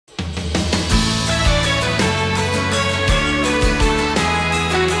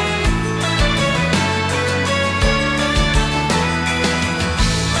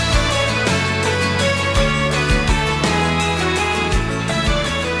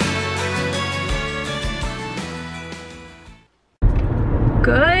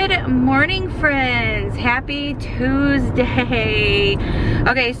Good morning, friends. Happy Tuesday.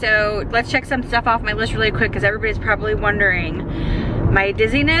 Okay, so let's check some stuff off my list really quick because everybody's probably wondering. My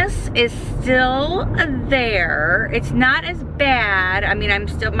dizziness is still there. It's not as bad. I mean,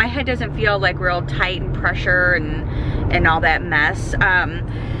 my head doesn't feel like real tight and pressure and all that mess.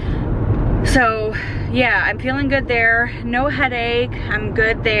 So yeah, I'm feeling good there. No headache. I'm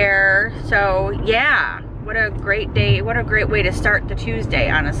good there. So yeah. What a great day, what a great way to start the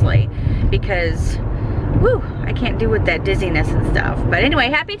Tuesday, honestly, because, whew, I can't do with that dizziness and stuff. But anyway,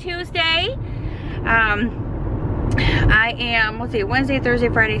 happy Tuesday. I am, let's see, Wednesday, Thursday,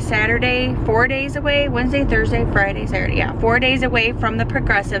 Friday, Saturday, 4 days away. Wednesday, Thursday, Friday, Saturday, yeah, 4 days away from the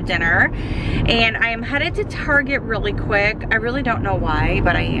Progressive dinner. And I am headed to Target really quick. I really don't know why,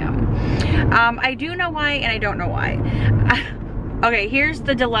 but I am. I do know why, and I don't know why. Okay, here's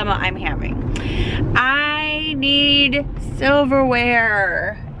the dilemma I'm having. I need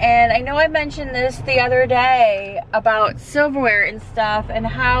silverware. And I know I mentioned this the other day about silverware and stuff and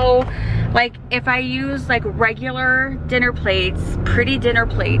how, like, if I use like regular dinner plates, pretty dinner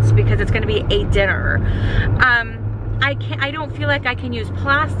plates, because it's gonna be a dinner, I don't feel like I can use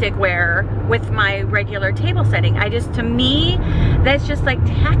plasticware with my regular table setting. To me, that's just like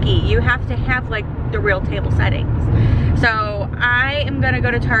tacky. You have to have like the real table settings. So I am gonna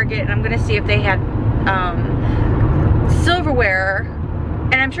go to Target and I'm gonna see if they have silverware,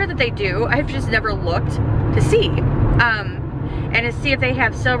 and I'm sure that they do. I've just never looked to see, and to see if they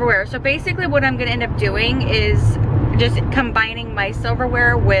have silverware. So basically what I'm gonna end up doing is just combining my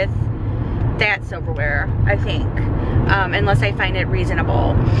silverware with that silverware, I think, unless I find it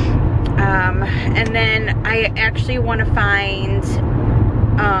reasonable. And then I actually want to find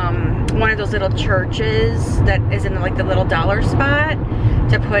one of those little churches that is in like the little dollar spot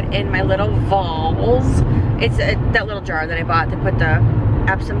to put in my little vols. It's that little jar that I bought to put the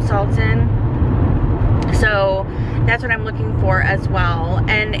Epsom salts in. So that's what I'm looking for as well.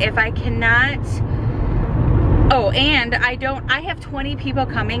 And if I cannot, oh, and I have 20 people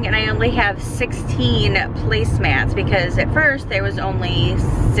coming and I only have 16 placemats, because at first there was only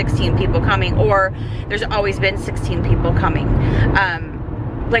 16 people coming, or there's always been 16 people coming.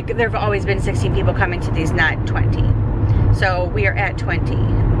 Like there've always been 16 people coming to these, not 20. So we are at 20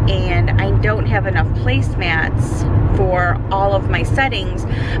 and I don't have enough placemats for all of my settings,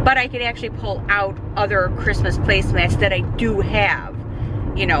 but I could actually pull out other Christmas placemats that I do have,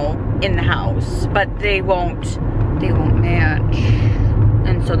 you know, in the house, but they won't match,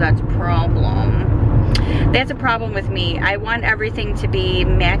 and so that's a problem. That's a problem with me. I want everything to be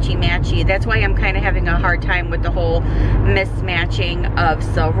matchy-matchy. That's why I'm kind of having a hard time with the whole mismatching of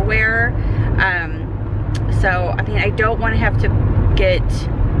silverware. So I mean, I don't want to have to get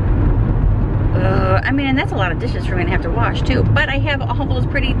I mean, and that's a lot of dishes for me to have to wash too, but I have all those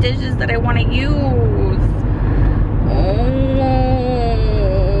pretty dishes that I want to use. Oh,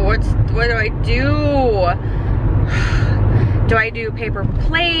 what do I do? Do I do paper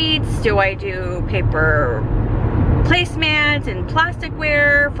plates? Do I do paper placemats and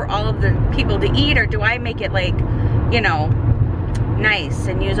plasticware for all of the people to eat? Or do I make it like, you know, nice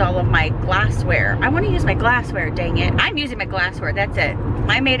and use all of my glassware? I want to use my glassware, dang it. I'm using my glassware, that's it.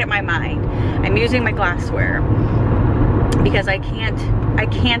 I made up my mind. I'm using my glassware because I can't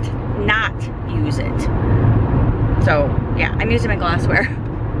not use it. So yeah, I'm using my glassware.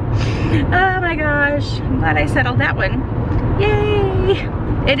 Oh my gosh, I'm glad I settled that one. Yay!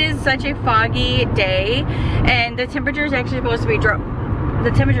 It is such a foggy day, and the temperature is actually supposed to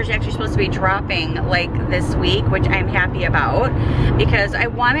be dropping like this week, which I'm happy about, because I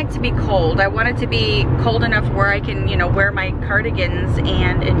want it to be cold. I want it to be cold enough where I can, you know, wear my cardigans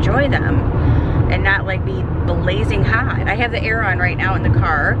and enjoy them and not like be blazing hot. I have the air on right now in the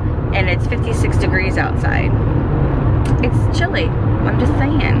car and it's 56 degrees outside. It's chilly, I'm just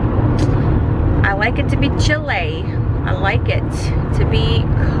saying. I like it to be chilly. I like it to be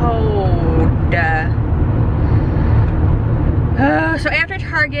cold. So after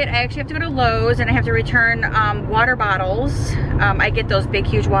Target, I actually have to go to Lowe's and I have to return water bottles. I get those big,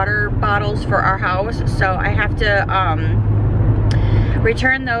 huge water bottles for our house, so I have to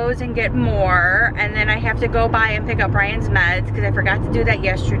return those and get more. And then I have to go by and pick up Brian's meds, because I forgot to do that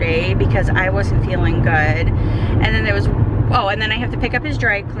yesterday because I wasn't feeling good. And then there was, oh, and then I have to pick up his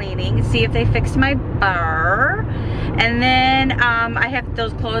dry cleaning, see if they fixed my bar. And then I have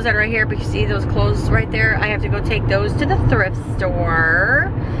those clothes that are right here, but you see those clothes right there? I have to go take those to the thrift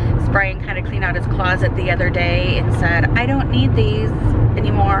store. So Brian kind of cleaned out his closet the other day and said, I don't need these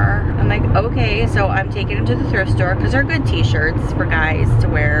anymore. I'm like, okay, so I'm taking them to the thrift store because they're good t-shirts for guys to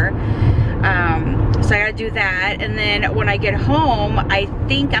wear. So I gotta do that, and then when I get home, I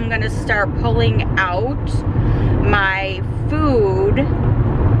think I'm gonna start pulling out my food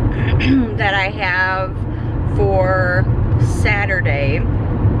that I have for Saturday,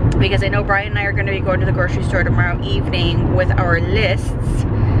 because I know Brian and I are gonna be going to the grocery store tomorrow evening with our lists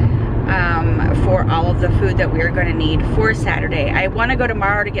for all of the food that we are going to need for Saturday. I want to go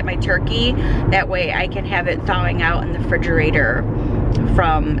tomorrow to get my turkey. That way I can have it thawing out in the refrigerator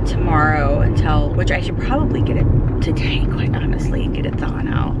from tomorrow until, which I should probably get it today, quite honestly, and get it thawing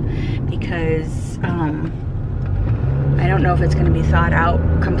out, because I don't know if it's going to be thawed out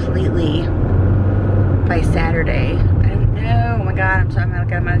completely by Saturday. I don't know. Oh my God, I'm in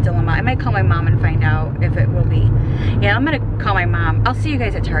a dilemma. I might call my mom and find out if it will be. Yeah, I'm gonna call my mom. I'll see you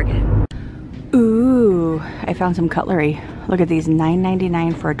guys at Target. Ooh, I found some cutlery. Look at these,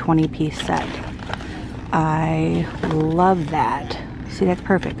 $9.99 for a 20-piece set. I love that. See, that's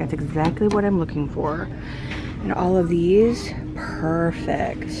perfect. That's exactly what I'm looking for. And all of these,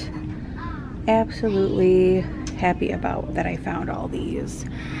 perfect. Absolutely happy about that I found all these.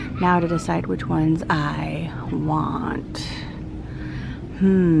 Now to decide which ones I want. I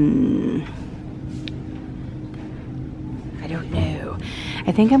don't know.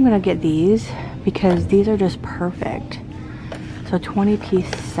 I think I'm gonna get these because these are just perfect. So 20-piece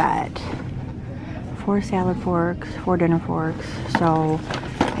set. 4 salad forks, 4 dinner forks. So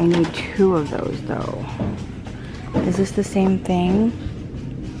I need 2 of those though. Is this the same thing?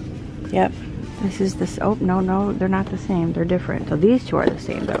 Yep. This is this. Oh, no, they're not the same. They're different. So these 2 are the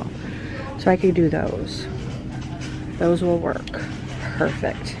same though. So I could do those. Those will work.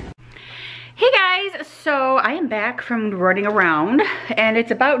 Perfect. Hey guys, so I am back from running around and it's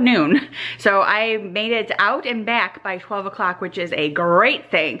about noon. So I made it out and back by 12 o'clock, which is a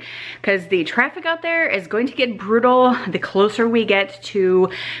great thing because the traffic out there is going to get brutal the closer we get to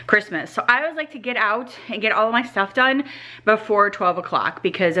Christmas. So I always like to get out and get all of my stuff done before 12 o'clock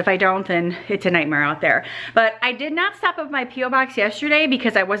because if I don't, then it's a nightmare out there. But I did not stop at my P.O. box yesterday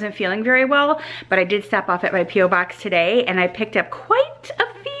because I wasn't feeling very well, but I did stop off at my P.O. box today and I picked up quite a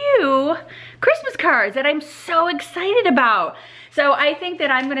few Christmas cards that I'm so excited about. So I think that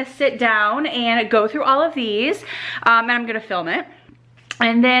I'm gonna sit down and go through all of these and I'm gonna film it.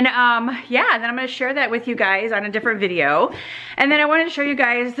 And then, yeah, then I'm gonna share that with you guys on a different video. And then I wanted to show you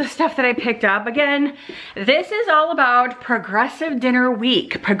guys the stuff that I picked up. Again, this is all about Progressive Dinner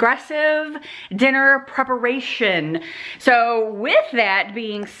Week, Progressive Dinner Preparation. So with that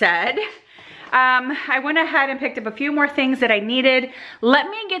being said, I went ahead and picked up a few more things that I needed. Let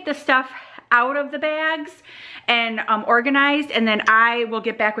me get the stuff out of the bags and organized, and then I will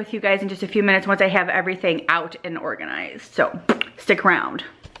get back with you guys in just a few minutes once I have everything out and organized. So stick around.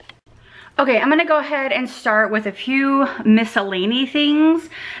 Okay, I'm gonna go ahead and start with a few miscellaneous things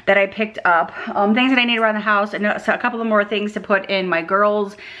that I picked up. Things that I need around the house, and a couple of more things to put in my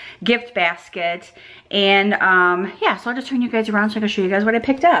girls' gift basket. And yeah, so I'll just turn you guys around so I can show you guys what I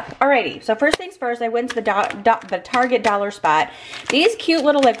picked up. Alrighty, so first things first, I went to the Target dollar spot. These cute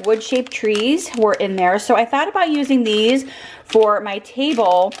little like wood-shaped trees were in there, so I thought about using these for my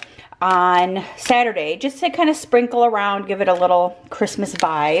table on Saturday, just to kind of sprinkle around, give it a little Christmas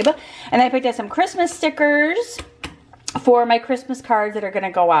vibe. And I picked up some Christmas stickers for my Christmas cards that are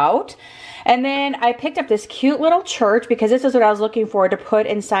gonna go out. And then I picked up this cute little church because this is what I was looking for to put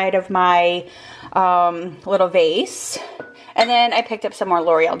inside of my little vase. And then I picked up some more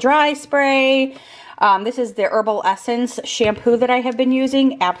L'Oreal dry spray. This is the Herbal Essence shampoo that I have been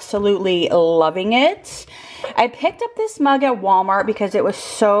using. Absolutely loving it. I picked up this mug at Walmart because it was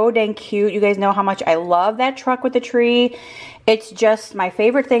so dang cute. You guys know how much I love that truck with the tree. It's just my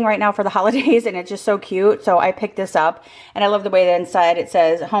favorite thing right now for the holidays, and it's just so cute. So I picked this up, and I love the way that inside it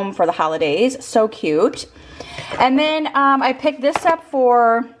says home for the holidays. So cute. And then I picked this up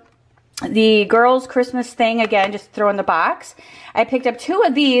for the girls' Christmas thing, again, just throw in the box. I picked up 2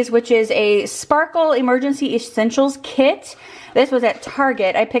 of these, which is a Sparkle Emergency Essentials Kit. This was at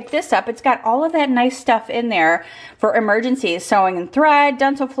Target. I picked this up. It's got all of that nice stuff in there for emergencies. Sewing and thread,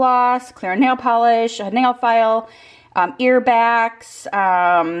 dental floss, clear nail polish, a nail file, ear backs,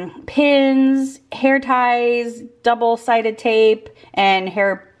 pins, hair ties, double-sided tape, and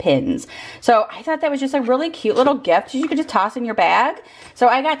hair pins. So I thought that was just a really cute little gift you could just toss in your bag. So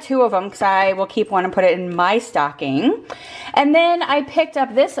I got 2 of them because I will keep one and put it in my stocking. And then I picked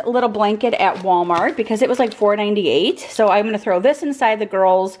up this little blanket at Walmart because it was like $4.98. So I'm going to throw this inside the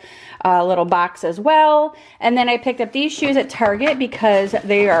girls' little box as well. And then I picked up these shoes at Target because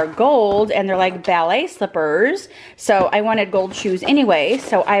they are gold and they're like ballet slippers. So I wanted gold shoes anyway,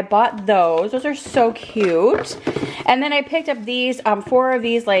 so I bought those. Those are so cute. And then I picked up these, 4 of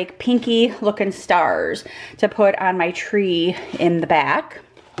these like pinky looking stars to put on my tree in the back.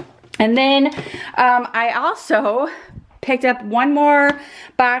 And then I also picked up one more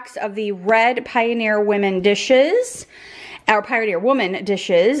box of the red Pioneer Women dishes, or Pioneer Woman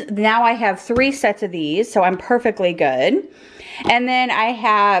dishes. Now I have 3 sets of these, so I'm perfectly good. And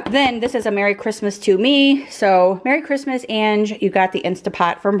then this is a Merry Christmas to me. So Merry Christmas, Ange. You got the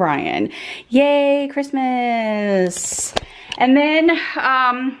Instapot from Brian. Yay, Christmas. And then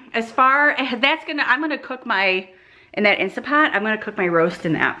as far as I'm gonna cook in that Instapot, I'm gonna cook my roast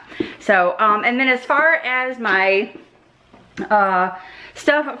in that. So, and then as far as my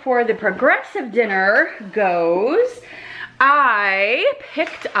stuff for the progressive dinner goes, I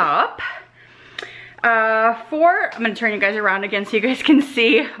picked up I'm gonna turn you guys around again so you guys can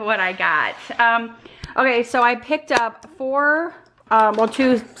see what I got. Okay, so I picked up 2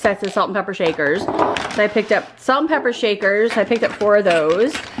 sets of salt and pepper shakers. So I picked up salt and pepper shakers. I picked up 4 of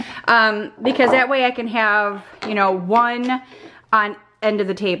those because that way I can have, you know, 1 on end of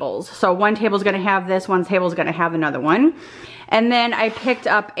the tables. So one table's gonna have this, one table's gonna have another one. And then I picked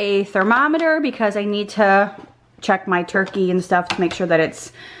up a thermometer because I need to check my turkey and stuff to make sure that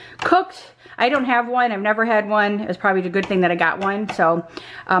it's cooked. I don't have one. I've never had one. It was probably a good thing that I got one. So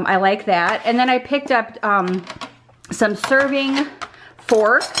I like that. And then I picked up some serving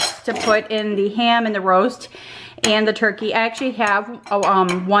forks to put in the ham and the roast and the turkey. I actually have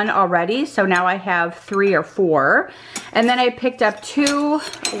one already. So now I have 3 or 4. And then I picked up 2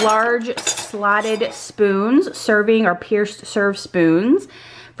 large slotted spoons, serving or pierced serve spoons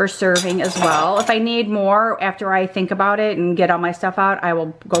for serving as well. If I need more after I think about it and get all my stuff out, I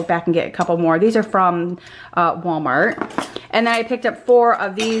will go back and get a couple more. These are from Walmart. And then I picked up 4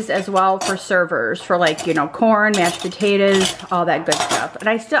 of these as well for servers, for like, you know, corn, mashed potatoes, all that good stuff. And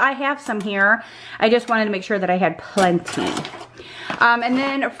I have some here. I just wanted to make sure that I had plenty. And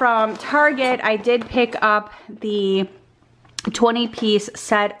then from Target, I did pick up the 20-piece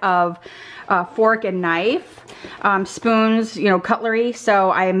set of fork and knife, spoons, you know, cutlery.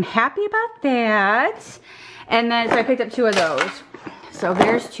 So I'm happy about that. And then so I picked up 2 of those. So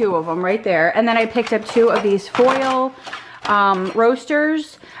there's 2 of them right there. And then I picked up 2 of these foil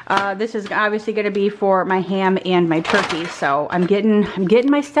roasters. This is obviously going to be for my ham and my turkey. So I'm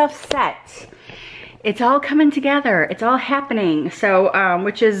getting my stuff set. It's all coming together. It's all happening. So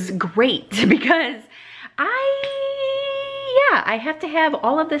which is great because I have to have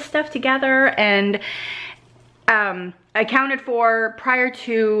all of this stuff together and accounted for prior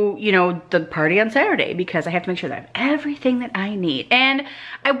to, you know, the party on Saturday, because I have to make sure that I have everything that I need. And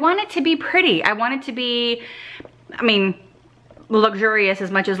I want it to be pretty. I want it to be, I mean, luxurious,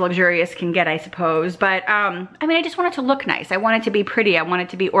 as much as luxurious can get, I suppose. But I mean, I just want it to look nice. I want it to be pretty. I want it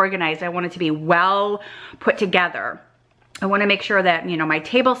to be organized. I want it to be well put together. I want to make sure that, you know, my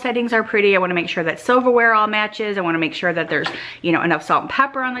table settings are pretty. I want to make sure that silverware all matches. I want to make sure that there's, you know, enough salt and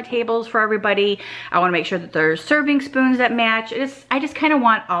pepper on the tables for everybody. I want to make sure that there's serving spoons that match. I just kind of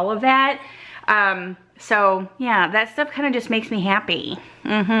want all of that. So yeah, that stuff kind of just makes me happy.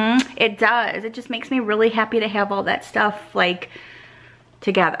 It does. It just makes me really happy to have all that stuff like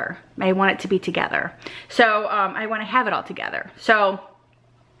together. I want it to be together. So I want to have it all together. So,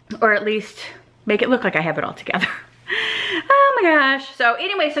 or at least make it look like I have it all together. Oh my gosh. So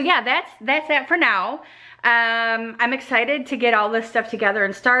anyway, so yeah, that's that for now. I'm excited to get all this stuff together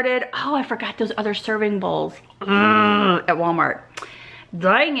and started. Oh, I forgot those other serving bowls at Walmart.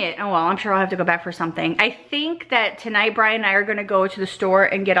 Dang it. Oh well, I'm sure I'll have to go back for something. I think that tonight Brian and I are gonna go to the store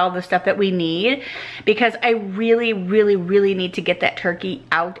and get all the stuff that we need, because I really, really, really need to get that turkey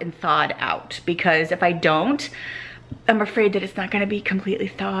out and thawed out, because if I don't, I'm afraid that it's not gonna be completely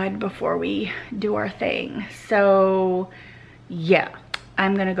thawed before we do our thing. So yeah,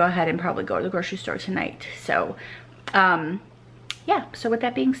 I'm gonna go ahead and probably go to the grocery store tonight. So yeah, so with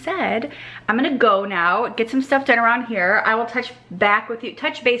that being said, I'm gonna go now, get some stuff done around here. I will touch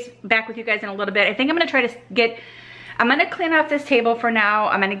base back with you guys in a little bit. I think I'm gonna try to I'm gonna clean off this table for now.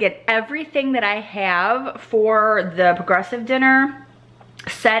 I'm gonna get everything that I have for the progressive dinner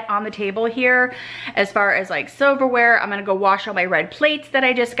set on the table here, as far as like silverware. I'm gonna go wash all my red plates that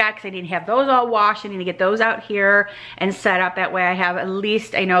I just got, because I need to have those all washed. I need to get those out here and set up. That way I have at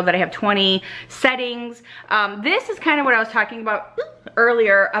least, I know that I have 20 settings. This is kind of what I was talking about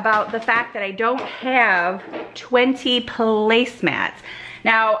earlier, about the fact that I don't have 20 placemats.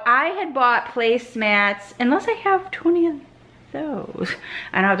 Now I had bought placemats, unless I have 20 of those,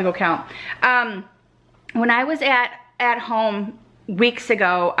 I don't have to go count. When I was at home weeks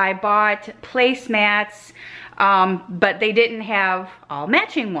ago, I bought placemats but they didn't have all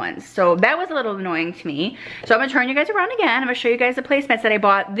matching ones. So that was a little annoying to me. So I'm gonna turn you guys around again. I'm gonna show you guys the placemats that I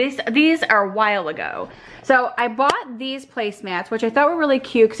bought. These are a while ago. So I bought these placemats, which I thought were really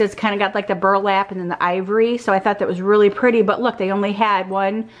cute because it's kind of got like the burlap and then the ivory. So I thought that was really pretty, but look, they only had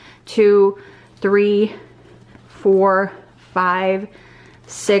 1, 2, 3, 4, 5,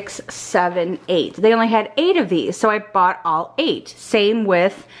 6, 7, 8. They only had 8 of these, so I bought all 8. Same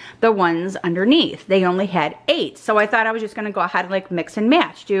with the ones underneath. They only had 8. So I thought I was just gonna go ahead and like mix and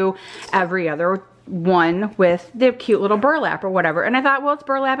match, do every other one with the cute little burlap or whatever. And I thought, well, it's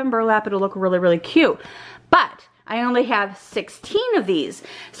burlap and burlap, it'll look really, really cute. But I only have 16 of these.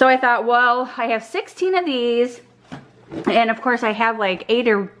 So I thought, well, I have 16 of these. And of course I have like 8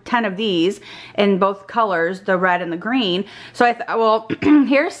 or 10 of these in both colors, the red and the green. So I thought, well,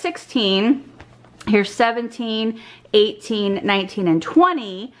 here's 16, here's 17, 18, 19, and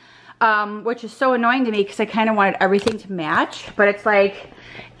 20, which is so annoying to me because I kind of wanted everything to match. But it's like,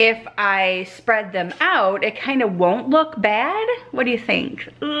 if I spread them out, it kind of won't look bad. What do you think?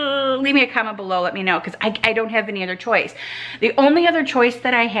 Leave me a comment below, let me know, because I don't have any other choice. The only other choice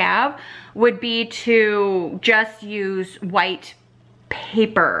that I have would be to just use white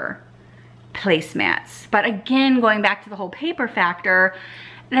paper placemats. But again, going back to the whole paper factor,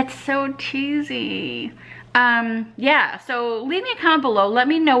 that's so cheesy. Yeah, so leave me a comment below. Let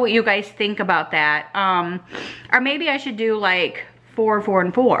me know what you guys think about that. Or maybe I should do like 4, 4,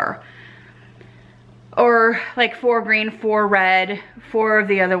 and 4. Or like 4 green, 4 red, 4 of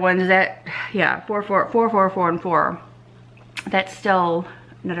the other ones that, yeah, 4, 4, 4, 4, 4, and 4. That's still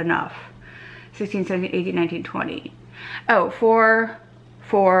not enough. 16, 17, 18, 19, 20. Oh, 4,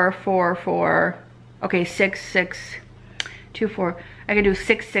 4, 4, 4. Okay, 6, 6, 2, 4. I can do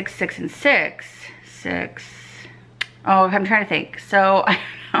 6, 6, 6, and 6. 6. Oh, I'm trying to think. So,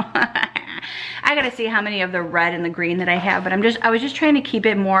 I gotta see how many of the red and the green that I have, but I was just trying to keep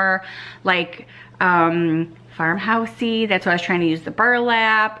it more like farmhousey. That's why I was trying to use the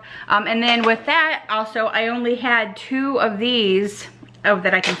burlap. And then with that also, I only had 2 of these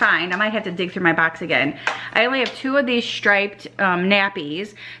that I can find. I might have to dig through my box again. I only have 2 of these striped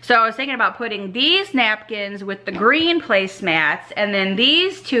nappies. So I was thinking about putting these napkins with the green placemats and then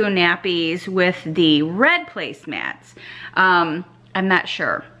these 2 nappies with the red placemats. I'm not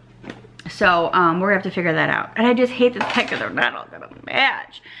sure. So we're gonna have to figure that out. And I just hate the fact that they're not all gonna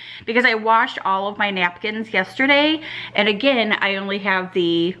match. Because I washed all of my napkins yesterday, and again, I only have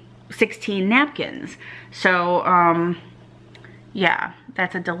the 16 napkins. So, yeah,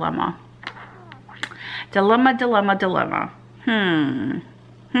 that's a dilemma. Dilemma, dilemma, dilemma.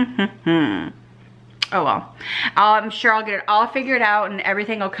 Oh well. I'm sure I'll get it all figured out and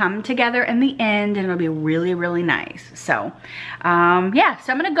everything will come together in the end and it'll be really, really nice. So, yeah,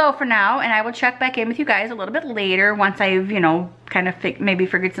 so I'm gonna go for now and I will check back in with you guys a little bit later once I've, you know, kind of maybe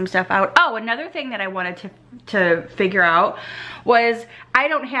figured some stuff out. Oh, another thing that I wanted to figure out was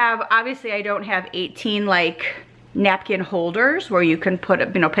obviously I don't have 18 like napkin holders where you can put,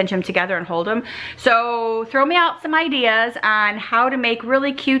 you know, pinch them together and hold them. So throw me out some ideas on how to make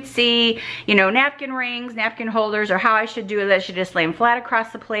really cutesy, you know, napkin rings, napkin holders, or how I should do this. Should I just lay them flat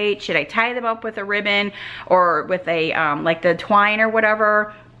across the plate? Should I tie them up with a ribbon or with a, like the twine or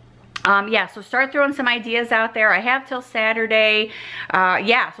whatever? Yeah, so start throwing some ideas out there. I have till Saturday.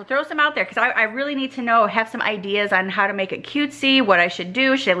 Yeah, so throw some out there because I really need to know, have some ideas on how to make it cutesy, what I should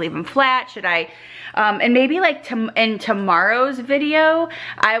do. Should I leave them flat? Should I, and maybe like in tomorrow's video,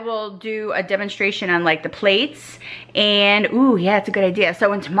 I will do a demonstration on like the plates and, ooh, yeah, it's a good idea.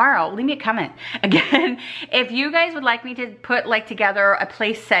 So in tomorrow, leave me a comment. Again, if you guys would like me to put like together a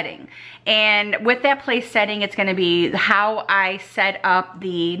place setting, and with that place setting, it's gonna be how I set up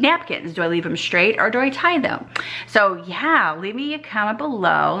the napkins. Do I leave them straight or do I tie them? So yeah, leave me a comment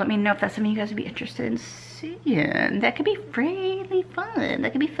below. Let me know if that's something you guys would be interested in seeing. That could be really fun.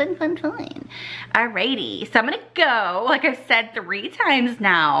 That could be fun, fun, fun. Alrighty, so I'm gonna go, like I've said 3 times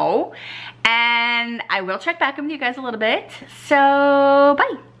now, and I will check back in with you guys a little bit. So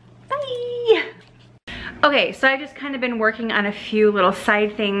bye, bye. Okay, so I've just kind of been working on a few little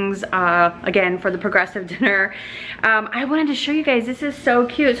side things, again, for the progressive dinner. I wanted to show you guys, this is so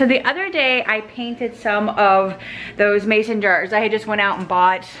cute. So the other day, I painted some of those mason jars. I had just went out and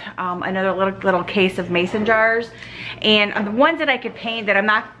bought another little case of mason jars. And the ones that I could paint that I'm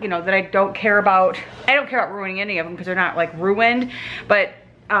not, you know, that I don't care about ruining any of them because they're not like ruined. But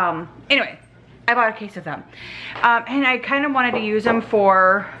anyway, I bought a case of them. And I kind of wanted to use them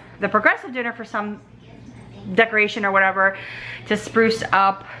for the progressive dinner for some decoration or whatever to spruce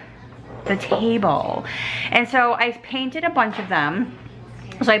up the table. And so I painted a bunch of them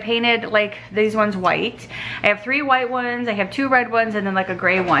So I painted like these ones white. I have 3 white ones, I have 2 red ones, and then like a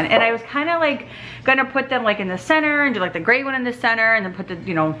gray one. And I was kind of like gonna put them like in the center and do like the gray one in the center and then put the,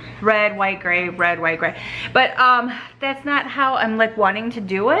 you know, red, white, gray, red, white, gray. But that's not how I'm like wanting to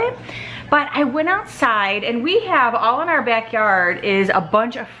do it. But I went outside and we have all in our backyard is a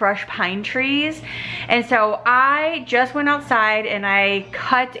bunch of fresh pine trees. And so I just went outside and I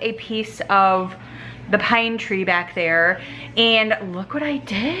cut a piece of the pine tree back there, and look what I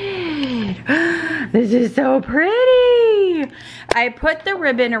did. This is so pretty. I put the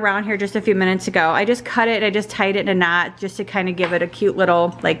ribbon around here just a few minutes ago. I just cut it, I just tied it in a knot just to kind of give it a cute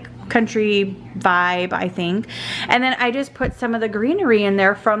little like country vibe, I think. And then I just put some of the greenery in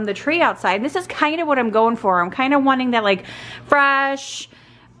there from the tree outside. This is kind of what I'm going for. I'm kind of wanting that like fresh,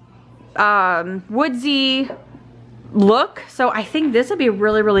 woodsy look. So I think this would be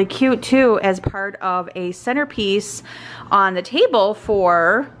really, really cute too as part of a centerpiece on the table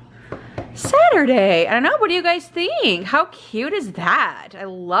for Saturday. I don't know, what do you guys think? How cute is that? I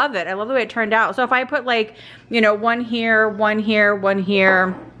love it. I love the way it turned out. So if I put like, you know, one here, one here, one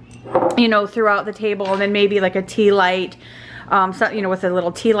here, you know, throughout the table, and then maybe like a tea light, so, you know, with the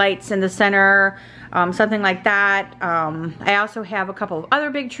little tea lights in the center, something like that. I also have a couple of other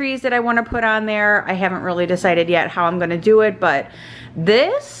big trees that I want to put on there. I haven't really decided yet how I'm going to do it, but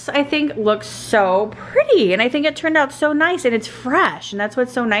this I think looks so pretty, and I think it turned out so nice, and it's fresh, and that's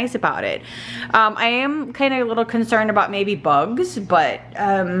what's so nice about it. I am kind of a little concerned about maybe bugs, but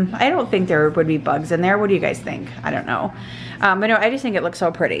I don't think there would be bugs in there. What do you guys think? I don't know. But no, I just think it looks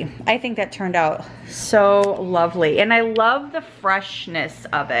so pretty. I think that turned out so lovely. And I love the freshness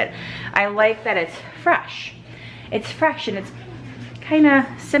of it. I like that it's fresh. It's fresh and it's kind of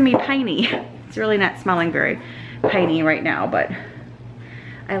semi-piney. It's really not smelling very piney right now, but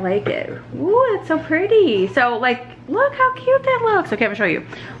I like it. Ooh, it's so pretty. So like, look how cute that looks. Okay, I'm gonna show you.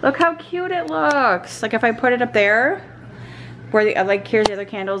 Look how cute it looks. Like if I put it up there, where the, like here's the other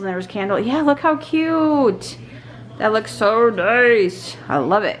candles and there's candle. Yeah, look how cute. That looks so nice. I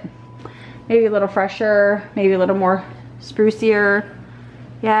love it. Maybe a little fresher, maybe a little more sprucier.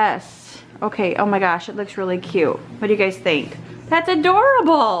 Yes. Okay, oh my gosh, it looks really cute. What do you guys think? That's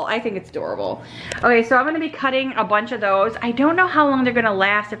adorable. I think it's adorable. Okay, so I'm gonna be cutting a bunch of those. I don't know how long they're gonna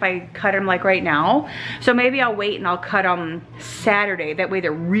last if I cut them like right now. So maybe I'll wait and I'll cut them Saturday. That way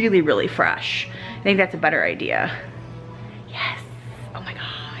they're really, really fresh. I think that's a better idea. Yes, oh my God.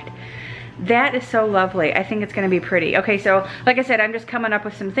 That is so lovely. I think it's gonna be pretty. Okay, so like I said, I'm just coming up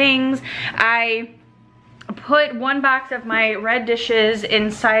with some things. I put 1 box of my red dishes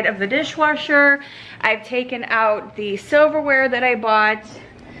inside of the dishwasher. I've taken out the silverware that I bought.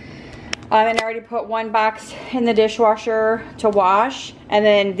 And I already put 1 box in the dishwasher to wash. And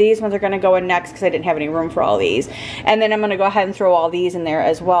then these ones are gonna go in next because I didn't have any room for all these. And then I'm gonna go ahead and throw all these in there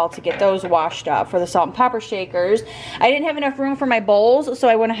as well to get those washed up for the salt and pepper shakers. I didn't have enough room for my bowls, so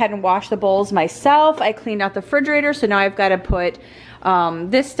I went ahead and washed the bowls myself. I cleaned out the refrigerator, so now I've gotta put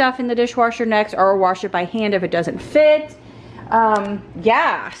this stuff in the dishwasher next, or wash it by hand if it doesn't fit.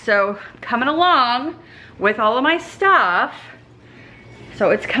 Yeah, so coming along with all of my stuff. So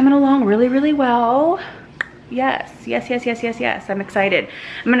it's coming along really, really well. Yes, yes, yes, yes, yes, yes. I'm excited.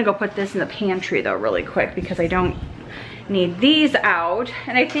 I'm gonna go put this in the pantry though really quick because I don't need these out.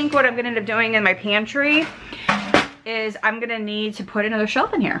 And I think what I'm gonna end up doing in my pantry is I'm gonna need to put another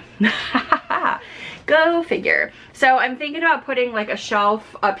shelf in here. Go figure. So I'm thinking about putting like a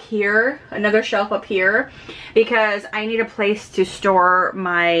shelf up here, another shelf up here, because I need a place to store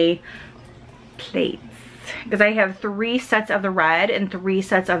my plates. Because I have 3 sets of the red and 3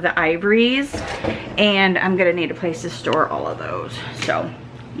 sets of the ivories, and I'm gonna need a place to store all of those. So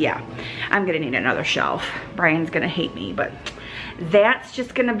yeah, I'm gonna need another shelf. Brian's gonna hate me, but that's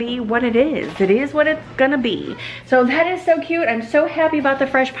just gonna be what it is. It is what it's gonna be. So that is so cute. I'm so happy about the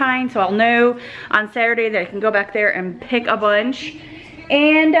fresh pine. So I'll know on Saturday that I can go back there and pick a bunch.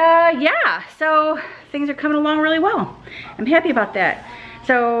 And yeah, so things are coming along really well. I'm happy about that.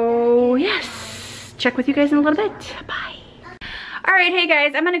 So yes. Check with you guys in a little bit. Bye. All right, hey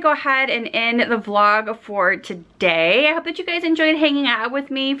guys, I'm gonna go ahead and end the vlog for today. I hope that you guys enjoyed hanging out with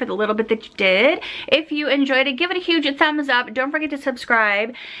me for the little bit that you did. If you enjoyed it, give it a huge thumbs up. Don't forget to subscribe.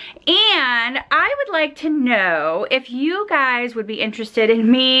 And I would like to know if you guys would be interested in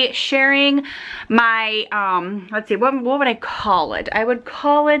me sharing my, let's see, what would I call it? I would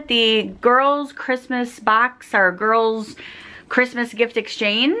call it the Girls Christmas Box, or Girls Christmas gift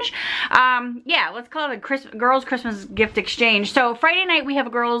exchange. Yeah, let's call it a girls Christmas gift exchange. So Friday night we have a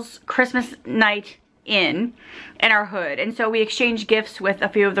girls Christmas night in our hood, and so we exchanged gifts with a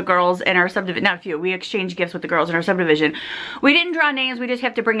few of the girls in our subdivision. Not a few, we exchanged gifts with the girls in our subdivision. We didn't draw names, we just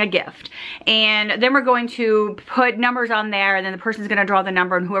have to bring a gift, and then we're going to put numbers on there, and then the person's gonna draw the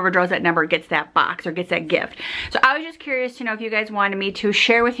number, and whoever draws that number gets that box or gets that gift. So I was just curious to know if you guys wanted me to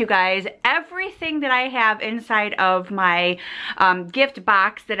share with you guys everything that I have inside of my gift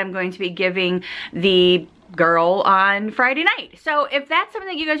box that I'm going to be giving the girl on Friday night. So if that's something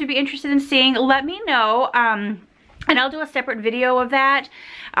that you guys would be interested in seeing, let me know. And I'll do a separate video of that,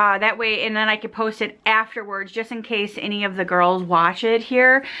 that way, and then I could post it afterwards, just in case any of the girls watch it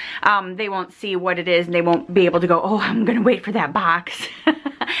here. They won't see what it is, and they won't be able to go, oh, I'm gonna wait for that box.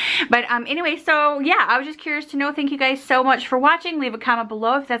 But anyway, so yeah, I was just curious to know. Thank you guys so much for watching. Leave a comment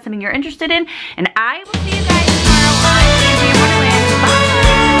below if that's something you're interested in, and I will see you guys tomorrow on Angie in Wonderland. Bye!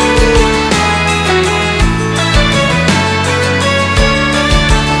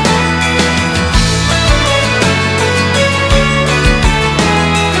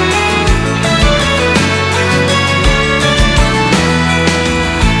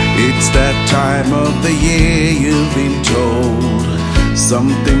 It's that time of the year, you've been told,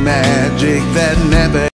 something magic that never